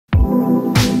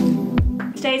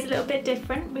Today's a little bit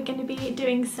different. We're going to be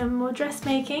doing some more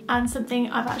dressmaking and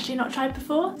something I've actually not tried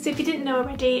before. So if you didn't know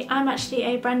already, I'm actually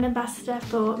a brand ambassador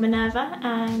for Minerva,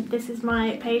 and this is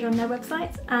my page on their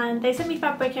website, and they send me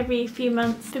fabric every few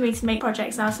months for me to make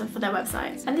projects out of for their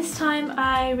website. And this time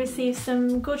I received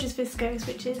some gorgeous viscose,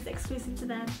 which is exclusive to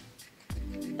them.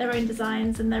 Their own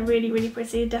designs, and they're really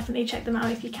pretty. Definitely check them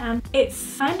out if you can.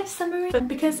 It's kind of summery, but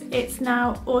because it's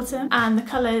now autumn and the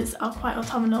colours are quite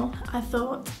autumnal, I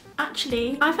thought,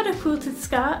 actually, I've had a quilted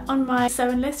skirt on my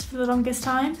sewing list for the longest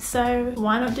time, so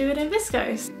why not do it in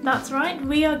viscose? That's right,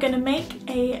 we are going to make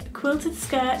a quilted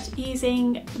skirt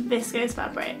using viscose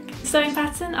fabric. The sewing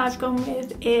pattern I've gone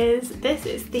with is this.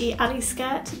 It's the Ali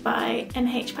skirt by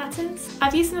NHPatterns.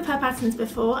 I've used some of her patterns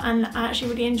before and I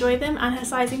actually really enjoy them, and her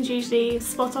sizing's usually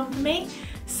spot on for me,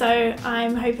 so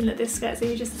I'm hoping that this skirt's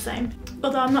going to be just the same.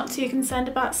 Although I'm not too concerned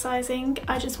about sizing,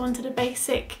 I just wanted a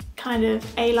basic kind of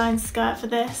A-line skirt for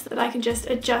this that I can just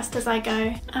adjust as I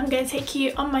go. I'm going to take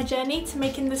you on my journey to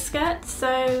making the skirt,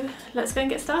 so let's go and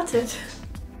get started.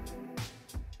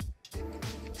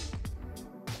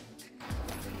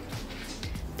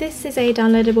 This is a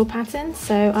downloadable pattern,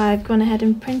 so I've gone ahead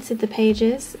and printed the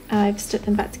pages, I've stuck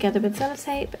them back together with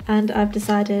sellotape, and I've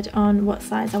decided on what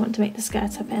size I want to make the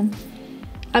skirt up in.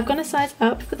 I've gone a size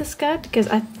up for the skirt because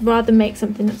I'd rather make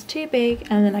something that's too big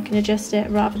and then I can adjust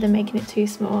it rather than making it too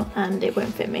small and it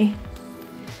won't fit me.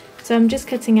 So I'm just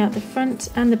cutting out the front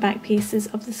and the back pieces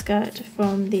of the skirt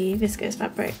from the viscose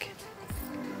fabric.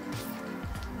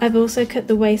 I've also cut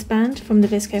the waistband from the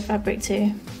viscose fabric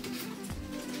too.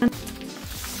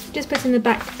 Just putting the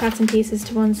back pattern pieces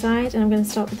to one side, and I'm going to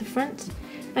start with the front.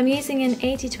 I'm using an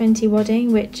 80-20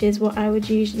 wadding, which is what I would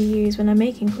usually use when I'm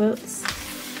making quilts.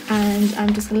 And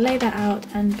I'm just going to lay that out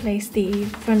and place the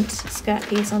front skirt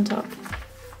piece on top.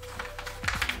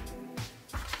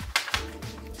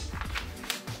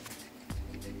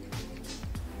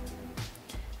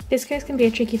 Viscose can be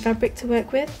a tricky fabric to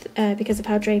work with because of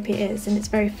how drapey it is, and it's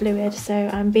very fluid, so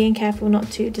I'm being careful not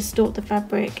to distort the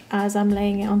fabric as I'm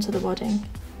laying it onto the wadding.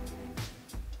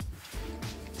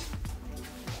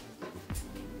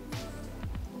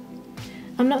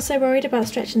 I'm not so worried about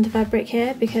stretching the fabric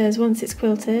here because once it's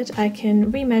quilted I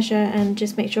can remeasure and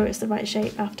just make sure it's the right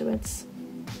shape afterwards.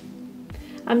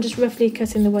 I'm just roughly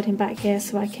cutting the wadding back here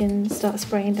so I can start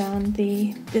spraying down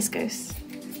the viscose.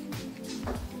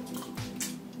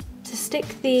 To stick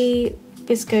the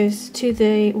viscose to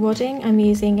the wadding I'm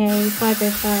using a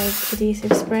 505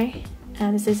 adhesive spray,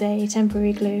 and this is a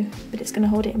temporary glue but it's going to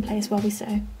hold it in place while we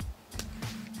sew.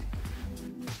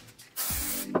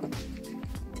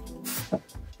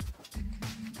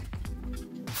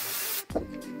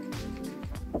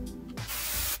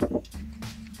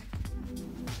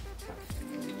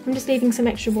 I'm just leaving some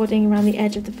extra wadding around the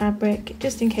edge of the fabric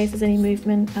just in case there's any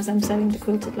movement as I'm sewing the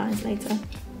quilted lines later.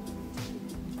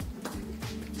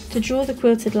 To draw the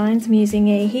quilted lines I'm using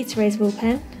a heat erasable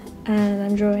pen and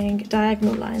I'm drawing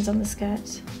diagonal lines on the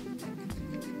skirt.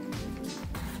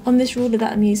 On this ruler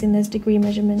that I'm using there's degree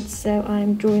measurements, so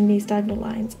I'm drawing these diagonal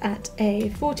lines at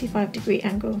a 45-degree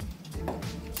angle.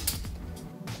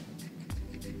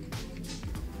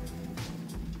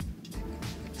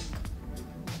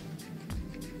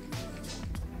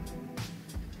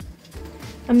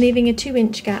 I'm leaving a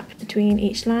 2-inch gap between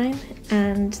each line,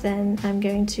 and then I'm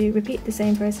going to repeat the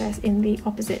same process in the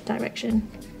opposite direction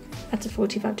at a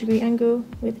 45-degree angle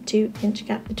with a 2-inch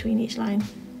gap between each line.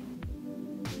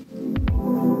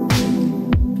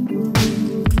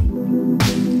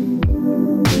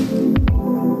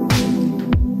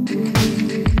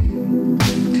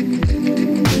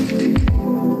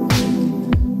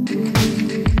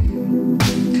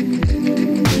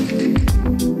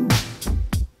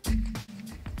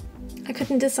 I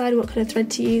couldn't decide what colour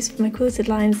thread to use for my quilted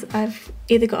lines. I've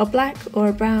either got a black or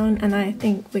a brown, and I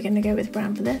think we're going to go with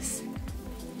brown for this.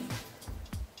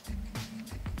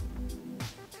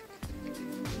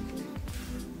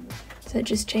 So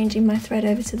just changing my thread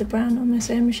over to the brown on my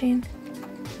sewing machine.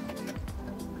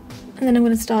 And then I'm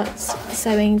going to start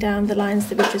sewing down the lines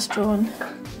that we've just drawn.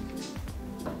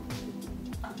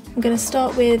 I'm going to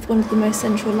start with one of the most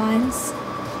central lines,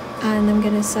 and I'm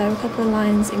going to sew a couple of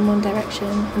lines in one direction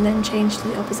and then change to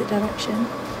the opposite direction,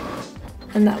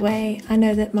 and that way I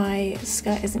know that my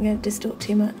skirt isn't going to distort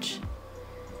too much.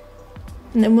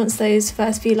 And then once those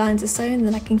first few lines are sewn,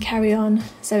 then I can carry on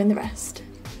sewing the rest.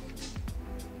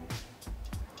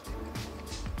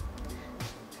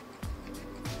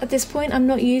 At this point I'm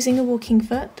not using a walking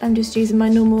foot, I'm just using my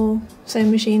normal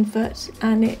sewing machine foot,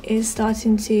 and it is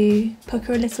starting to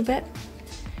pucker a little bit.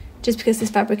 just because this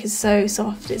fabric is so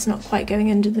soft, it's not quite going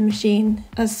under the machine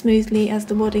as smoothly as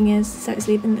the wadding is, so it's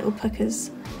leaving little puckers.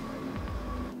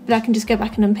 But I can just go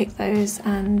back and unpick those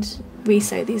and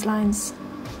re-sew these lines.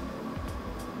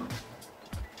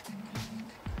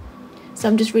 So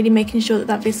I'm just really making sure that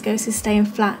that viscose is staying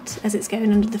flat as it's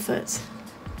going under the foot.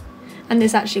 And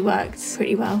this actually worked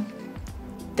pretty well.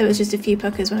 There was just a few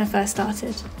puckers when I first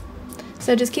started.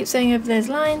 So just keep sewing over those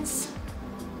lines,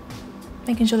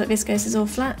 making sure that viscose is all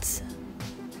flat.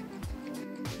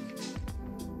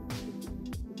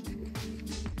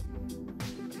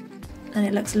 And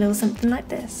it looks a little something like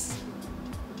this.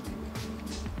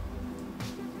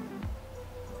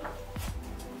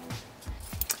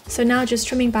 So now just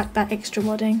trimming back that extra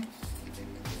wadding.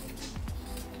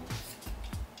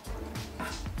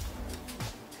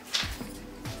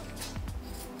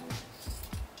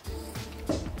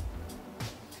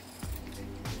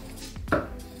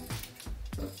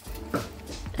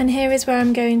 And here is where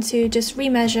I'm going to just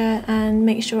remeasure and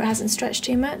make sure it hasn't stretched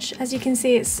too much. As you can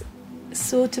see, it's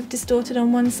sort of distorted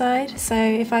on one side, so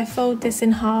if I fold this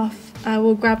in half, I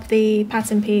will grab the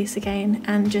pattern piece again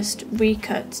and just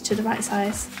recut to the right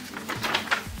size.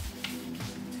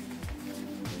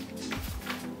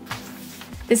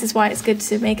 This is why it's good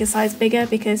to make a size bigger,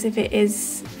 because if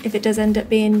it does end up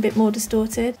being a bit more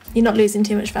distorted, you're not losing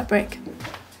too much fabric.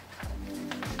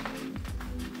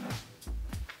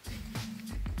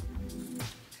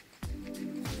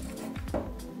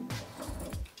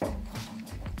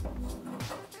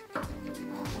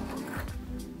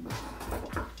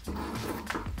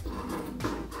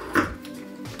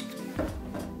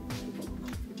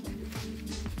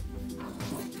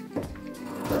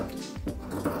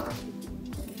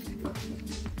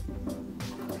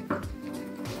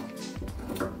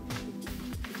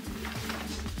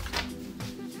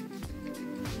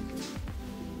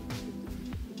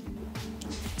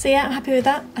 So yeah, I'm happy with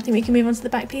that. I think we can move on to the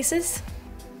back pieces.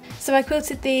 So I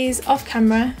quilted these off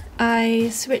camera. I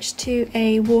switched to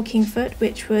a walking foot,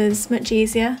 which was much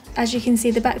easier. As you can see,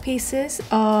 the back pieces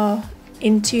are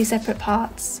in two separate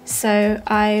parts. So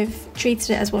I've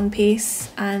treated it as one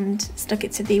piece and stuck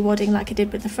it to the wadding like I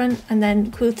did with the front, and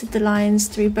then quilted the lines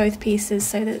through both pieces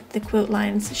so that the quilt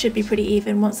lines should be pretty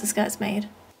even once the skirt's made.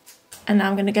 And now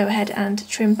I'm going to go ahead and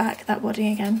trim back that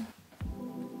wadding again.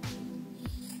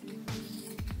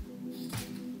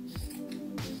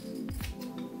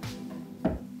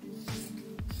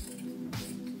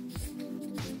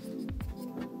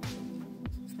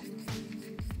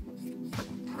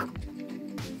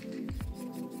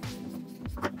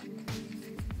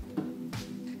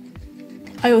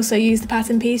 I also used the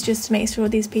pattern piece just to make sure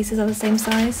these pieces are the same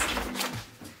size.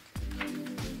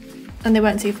 And they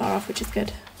weren't too far off, which is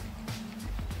good.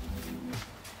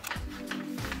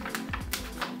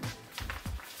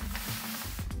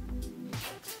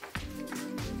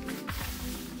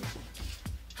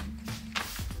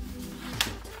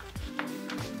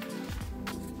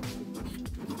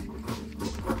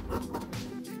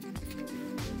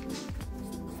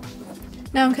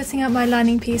 Now I'm cutting out my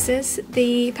lining pieces.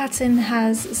 The pattern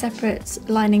has separate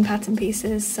lining pattern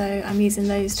pieces, so I'm using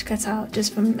those to cut out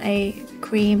just from a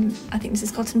cream, I think this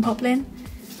is cotton poplin.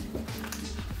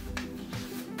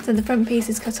 So the front piece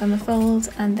is cut on the fold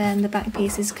and then the back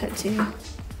piece is cut too.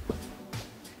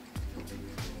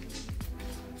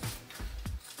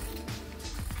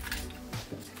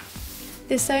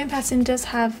 This sewing pattern does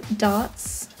have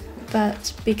darts,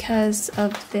 but because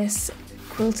of this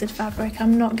quilted fabric,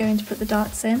 I'm not going to put the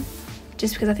darts in,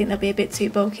 just because I think they'll be a bit too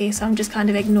bulky, so I'm just kind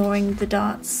of ignoring the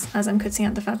darts as I'm cutting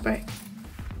out the fabric.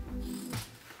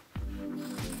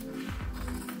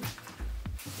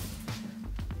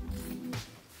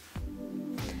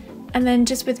 And then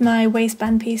just with my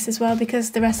waistband piece as well,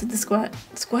 because the rest of the skirt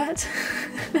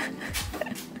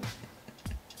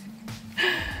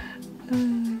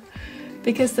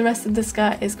because the rest of the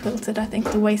skirt is quilted, I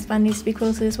think the waistband needs to be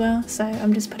quilted as well, so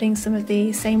I'm just putting some of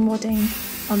the same wadding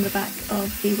on the back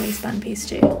of the waistband piece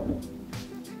too.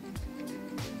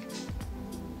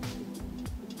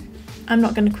 I'm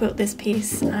not going to quilt this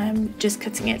piece, I'm just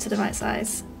cutting it to the right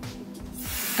size,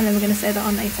 and then we're going to sew that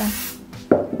on later.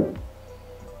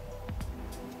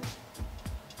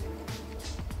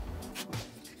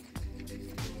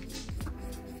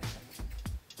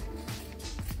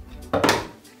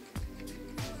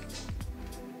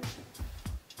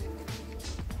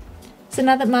 So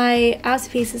now that my outer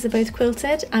pieces are both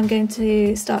quilted, I'm going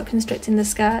to start constructing the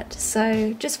skirt.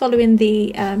 So just following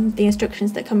the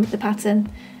instructions that come with the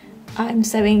pattern, I'm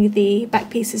sewing the back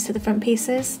pieces to the front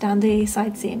pieces down the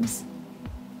side seams.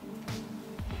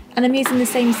 And I'm using the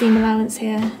same seam allowance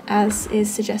here as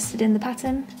is suggested in the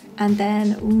pattern. and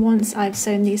then once I've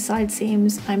sewn these side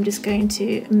seams, I'm just going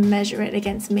to measure it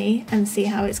against me and see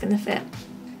how it's going to fit,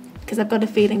 because I've got a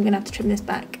feeling I'm going to have to trim this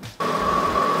back.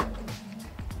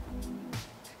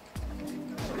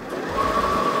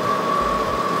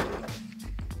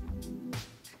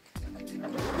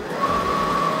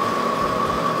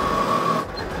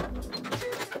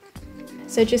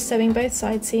 So just sewing both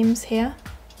side seams here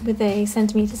with a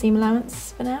centimetre seam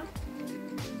allowance for now.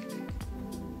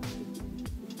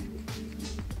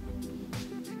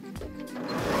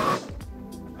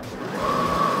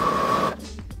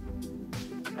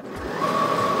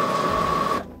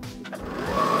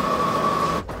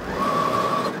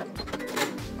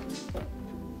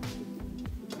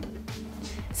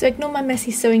 So ignore my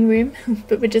messy sewing room,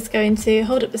 but we're just going to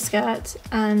hold up the skirt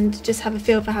and just have a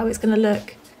feel for how it's going to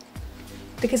look.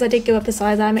 Because I did go up a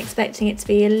size, I'm expecting it to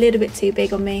be a little bit too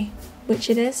big on me, which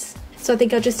it is. So I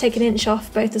think I'll just take an inch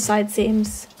off both the side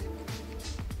seams.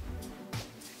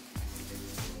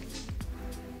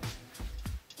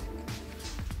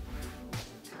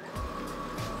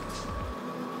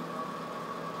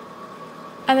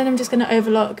 And then I'm just going to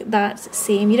overlock that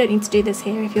seam. You don't need to do this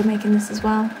here if you're making this as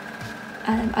well.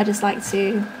 I just like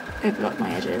to overlock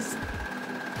my edges.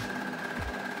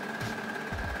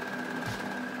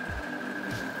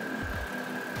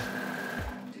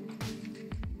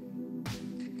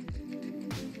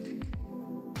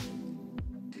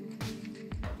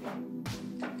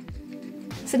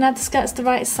 So now the skirt's the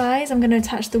right size, I'm going to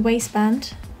attach the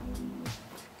waistband.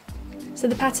 So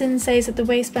the pattern says that the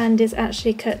waistband is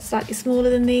actually cut slightly smaller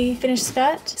than the finished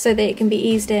skirt so that it can be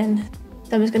eased in.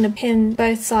 So I'm just going to pin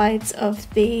both sides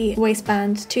of the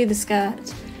waistband to the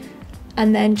skirt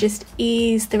and then just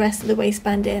ease the rest of the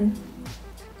waistband in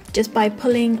just by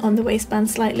pulling on the waistband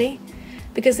slightly.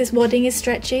 Because this wadding is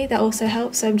stretchy, that also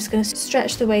helps, so I'm just going to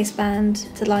stretch the waistband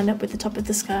to line up with the top of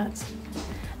the skirt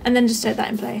and then just sew that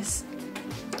in place.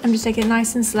 I'm just taking it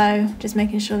nice and slow, just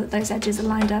making sure that those edges are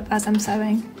lined up as I'm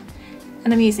sewing.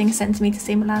 And I'm using a centimetre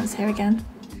seam allowance here again.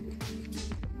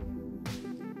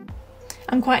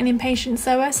 I'm quite an impatient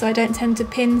sewer, so I don't tend to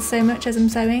pin so much as I'm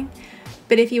sewing.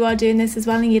 But if you are doing this as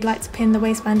well and you'd like to pin the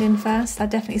waistband in first,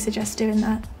 I'd definitely suggest doing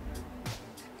that.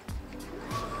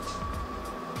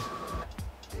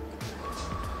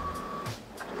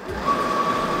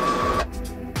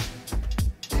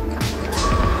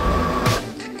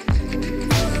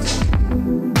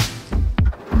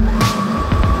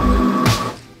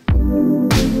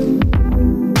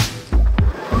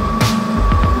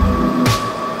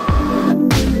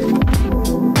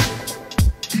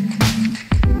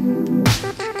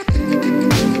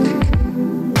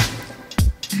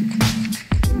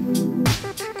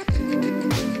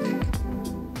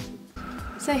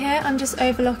 So here I'm just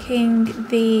overlocking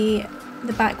the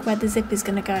back where the zip is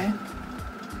going to go.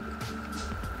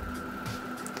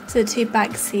 So the two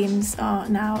back seams are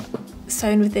now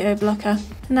sewn with the overlocker.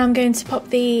 Now I'm going to pop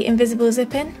the invisible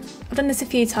zip in. I've done this a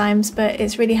few times, but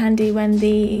it's really handy when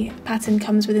the pattern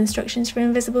comes with instructions for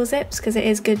invisible zips, because it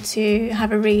is good to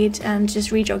have a read and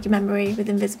just re-jog your memory with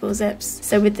invisible zips.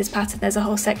 So with this pattern there's a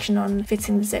whole section on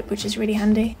fitting the zip, which is really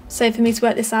handy. So for me to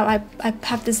work this out, I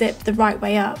have the zip the right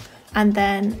way up and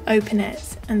then open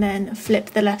it and then flip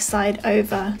the left side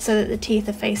over so that the teeth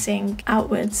are facing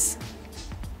outwards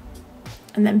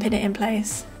and then pin it in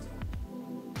place.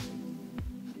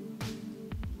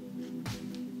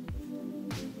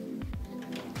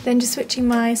 Then just switching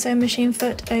my sewing machine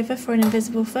foot over for an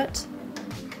invisible foot.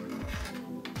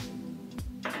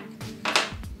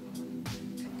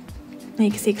 And you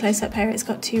can see close up here it's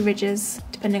got two ridges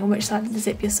depending on which side of the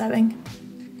zip you're sewing.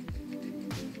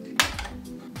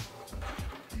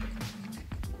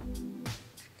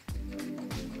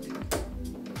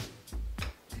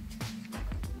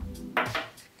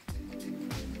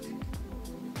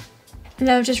 And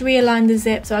then I've just realigned the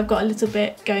zip so I've got a little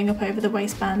bit going up over the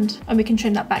waistband, and we can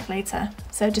trim that back later.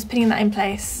 So just pinning that in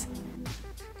place.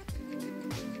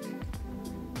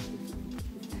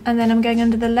 And then I'm going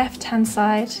under the left hand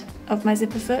side of my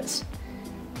zipper foot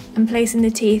and placing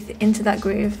the teeth into that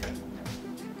groove.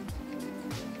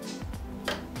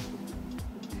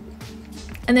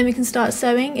 And then we can start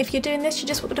sewing. If you're doing this, you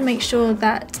just want to make sure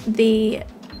that the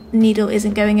needle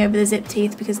isn't going over the zip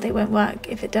teeth, because they won't work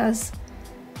if it does.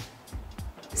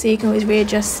 So you can always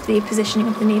readjust the positioning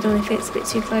of the needle if it's a bit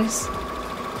too close.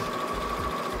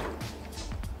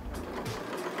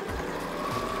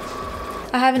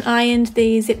 I haven't ironed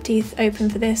the zip teeth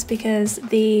open for this because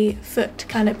the foot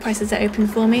kind of presses it open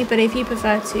for me, but if you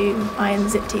prefer to iron the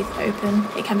zip teeth open,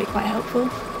 it can be quite helpful.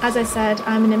 As I said,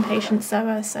 I'm an impatient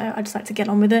sewer, so I just like to get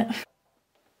on with it.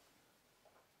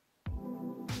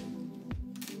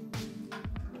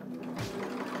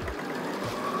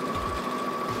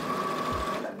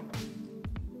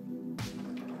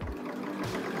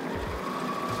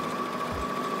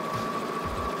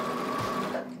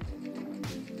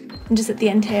 And just at the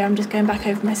end here, I'm just going back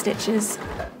over my stitches.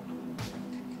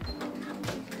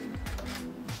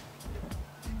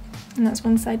 And that's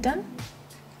one side done.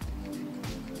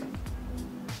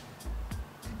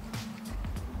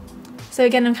 So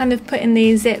again, I'm kind of putting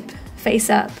the zip face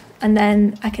up, and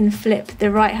then I can flip the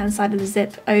right hand side of the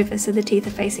zip over so the teeth are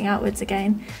facing outwards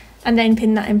again, and then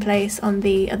pin that in place on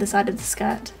the other side of the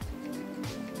skirt.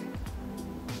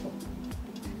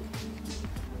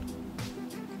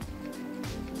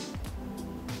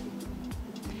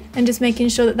 And just making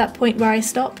sure that that point where I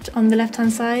stopped on the left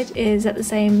hand side is at the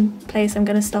same place I'm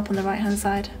going to stop on the right hand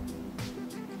side.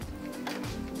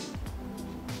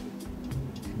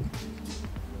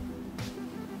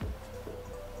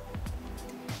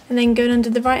 And then going under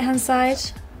the right hand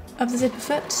side of the zipper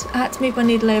foot, I had to move my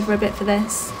needle over a bit for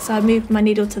this, so I moved my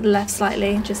needle to the left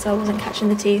slightly just so I wasn't catching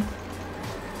the teeth.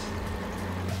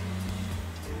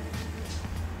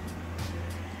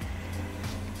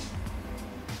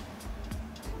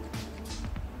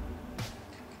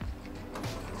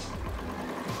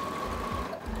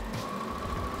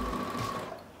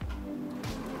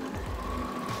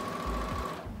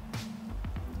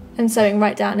 And sewing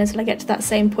right down until I get to that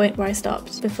same point where I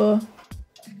stopped before.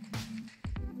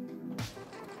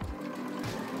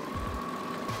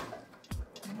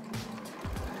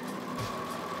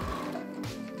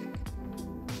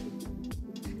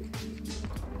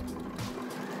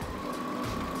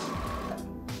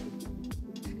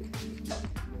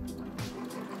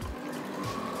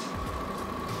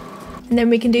 And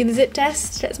then we can do the zip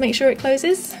test. Let's make sure it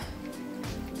closes.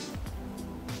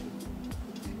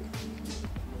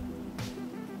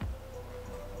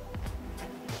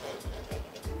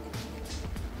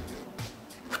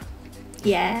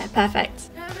 Yeah,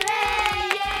 perfect.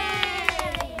 Hooray!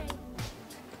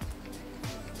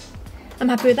 I'm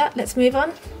happy with that, let's move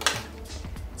on.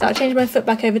 So I'll change my foot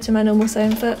back over to my normal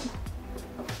sewing foot.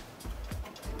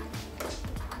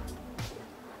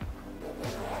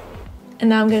 And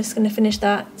now I'm just going to finish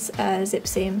that zip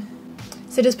seam.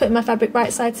 So just putting my fabric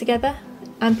right side together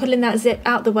and pulling that zip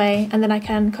out the way, and then I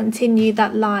can continue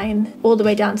that line all the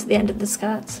way down to the end of the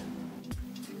skirt.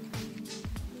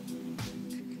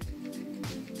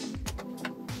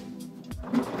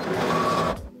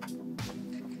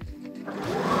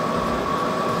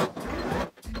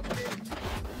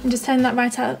 And just turning that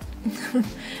right out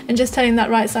and just turning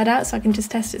that right side out so I can just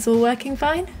test it's all working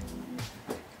fine.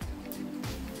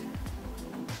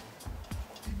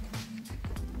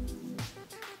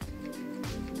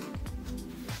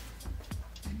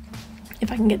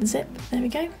 If I can get the zip, there we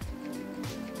go.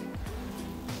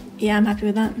 Yeah, I'm happy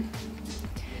with that.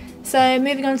 So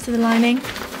moving on to the lining,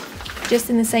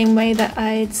 just in the same way that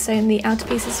I'd sewn the outer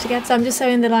pieces together. So I'm just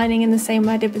sewing the lining in the same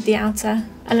way I did with the outer,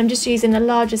 and I'm just using a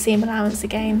larger seam allowance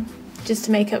again, just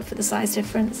to make up for the size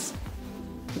difference.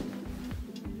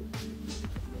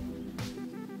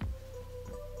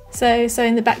 So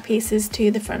sewing the back pieces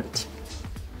to the front.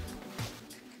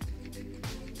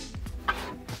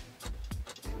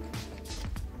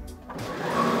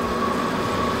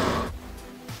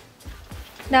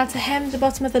 Now to hem the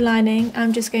bottom of the lining,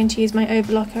 I'm just going to use my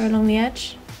overlocker along the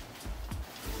edge.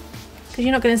 Because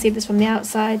you're not going to see this from the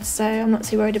outside, so I'm not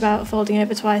too worried about folding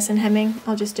over twice and hemming.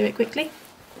 I'll just do it quickly.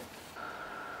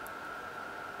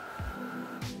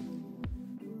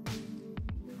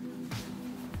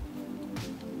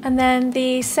 And then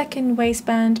the second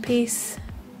waistband piece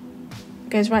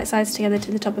goes right sides together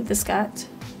to the top of the skirt.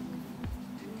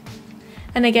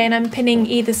 And again, I'm pinning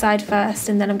either side first,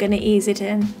 and then I'm going to ease it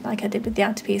in like I did with the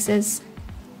outer pieces.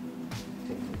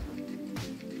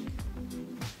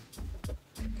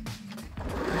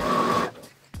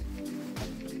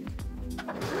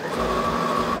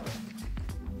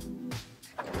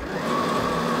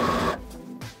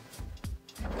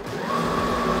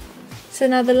 So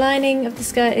now the lining of the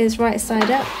skirt is right side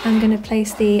up. I'm going to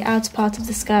place the outer part of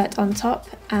the skirt on top,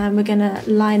 and we're going to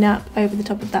line up over the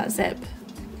top of that zip.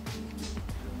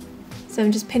 So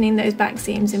I'm just pinning those back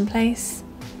seams in place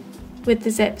with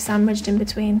the zip sandwiched in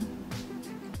between.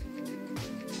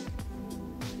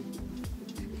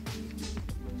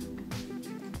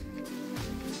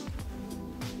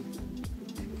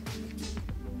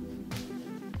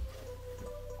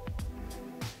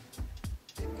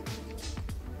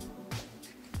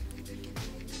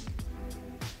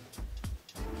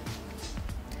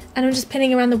 And I'm just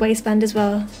pinning around the waistband as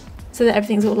well, so that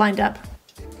everything's all lined up.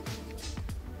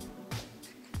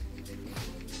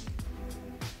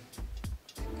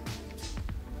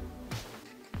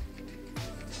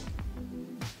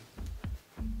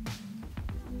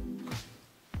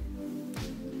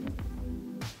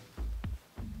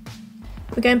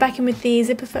 We're going back in with the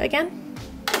zipper foot again.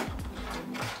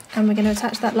 and we're going to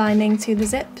attach that lining to the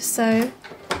zip. So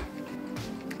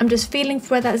I'm just feeling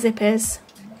for where that zip is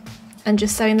and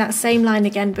just sewing that same line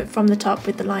again, but from the top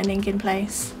with the lining in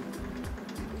place.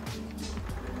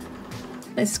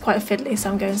 This is quite fiddly,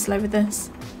 so I'm going slow with this.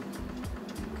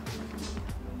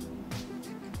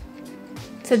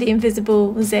 So the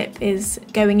invisible zip is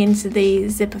going into the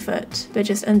zipper foot, but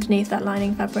just underneath that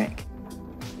lining fabric.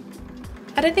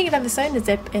 I don't think I've ever sewn a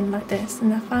zip in like this,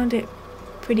 and I found it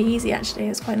pretty easy actually.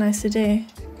 It's quite nice to do.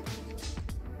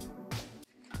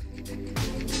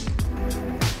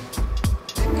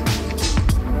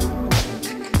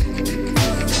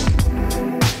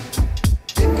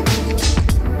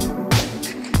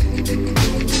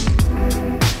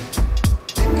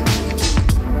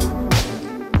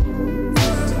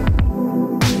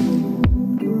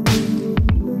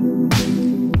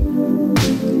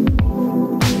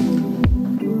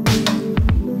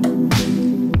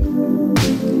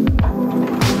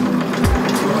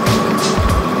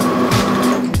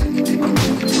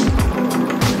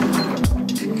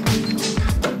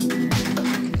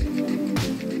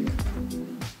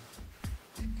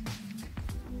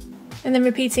 And then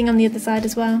repeating on the other side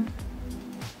as well.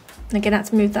 And again, I had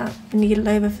to move that needle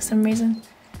over for some reason.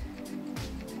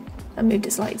 I moved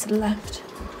it slightly to the left.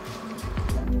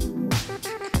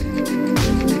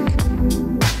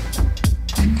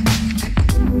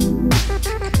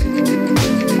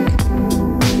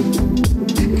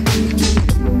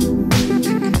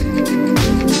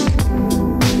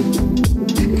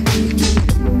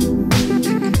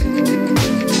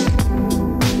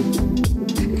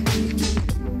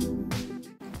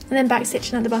 And then back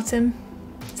stitching at the bottom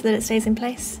so that it stays in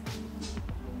place.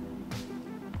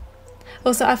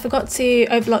 Also, I forgot to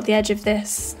overlock the edge of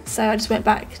this, so I just went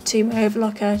back to my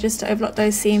overlocker just to overlock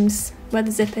those seams where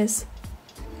the zip is.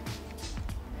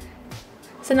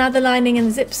 So now the lining and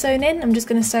the zip sewn in, I'm just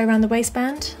going to sew around the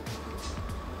waistband,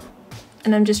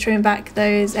 and I'm just trimming back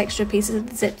those extra pieces of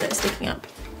the zip that are sticking up.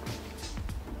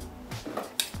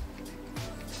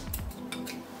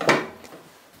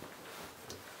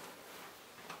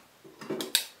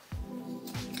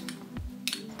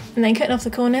 And then cutting off the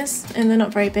corners, and they're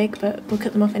not very big, but we'll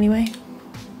cut them off anyway.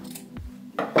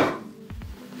 And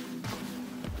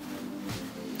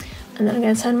then I'm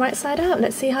going to turn right side out.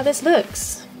 Let's see how this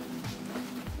looks.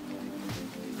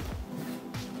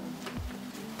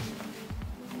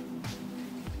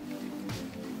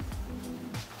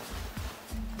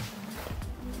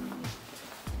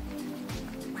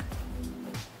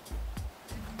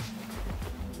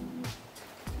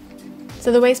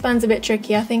 So the waistband's a bit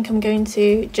tricky. I think I'm going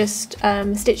to just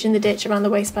stitch in the ditch around the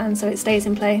waistband so it stays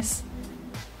in place.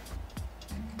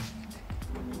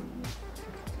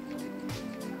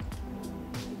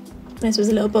 This was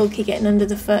a little bulky getting under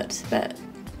the foot, but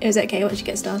it was okay once you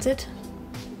get started.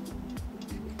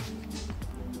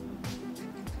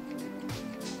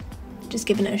 Just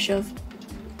giving it a shove.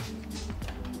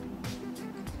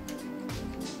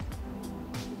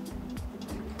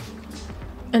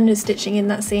 And just stitching in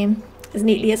that seam as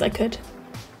neatly as I could.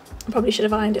 I probably should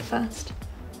have ironed it first.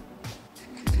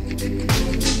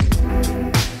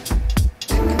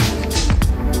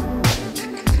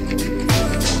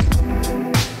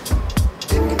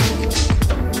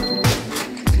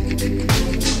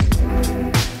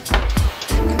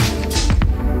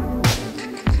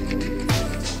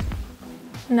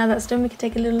 Now that's done, we can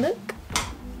take a little look.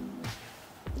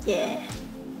 Yeah.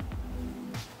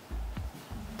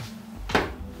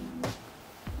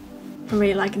 I'm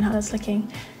really liking how that's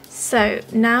looking. So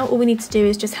now all we need to do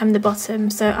is just hem the bottom.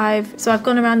 So I've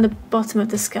gone around the bottom of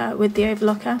the skirt with the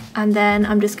overlocker, and then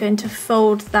I'm just going to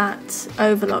fold that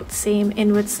overlocked seam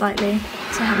inward slightly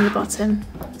to hem the bottom.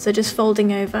 So just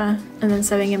folding over and then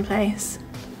sewing in place.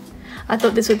 I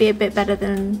thought this would be a bit better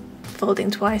than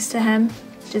folding twice to hem,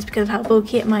 just because of how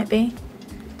bulky it might be.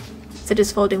 So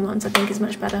just folding once I think is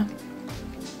much better.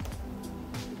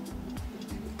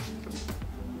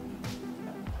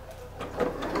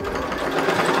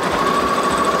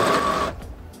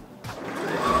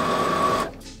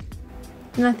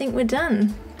 And I think we're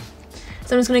done.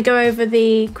 So I'm just going to go over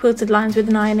the quilted lines with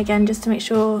an iron again, just to make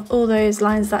sure all those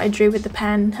lines that I drew with the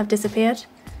pen have disappeared.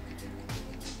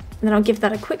 And then I'll give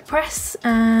that a quick press.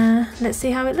 Let's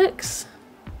see how it looks.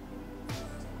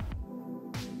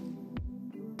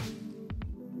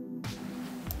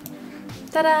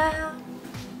 Ta-da!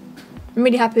 I'm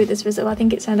really happy with this result. I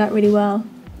think it turned out really well.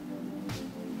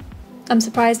 I'm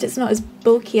surprised it's not as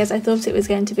bulky as I thought it was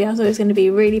going to be. I thought it was going to be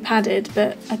really padded,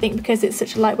 but I think because it's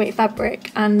such a lightweight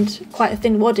fabric and quite a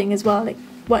thin wadding as well, it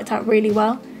worked out really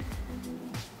well.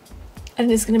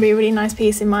 And it's going to be a really nice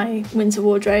piece in my winter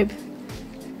wardrobe.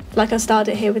 like I styled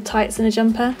it here with tights and a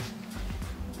jumper.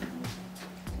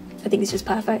 I think it's just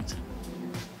perfect.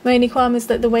 My only qualm is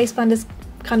that the waistband is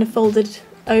kind of folded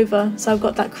over, so I've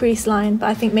got that crease line, but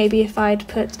I think maybe if I'd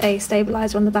put a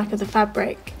stabiliser on the back of the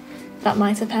fabric, that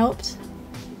might have helped.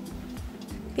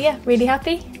 But yeah, really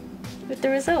happy with the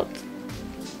result.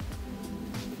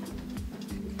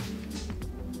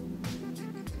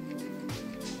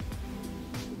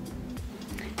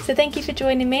 So thank you for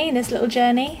joining me in this little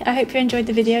journey. I hope you enjoyed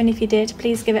the video, and if you did,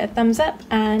 please give it a thumbs up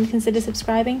and consider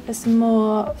subscribing for some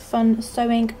more fun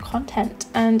sewing content.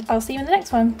 And I'll see you in the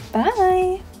next one.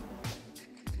 Bye!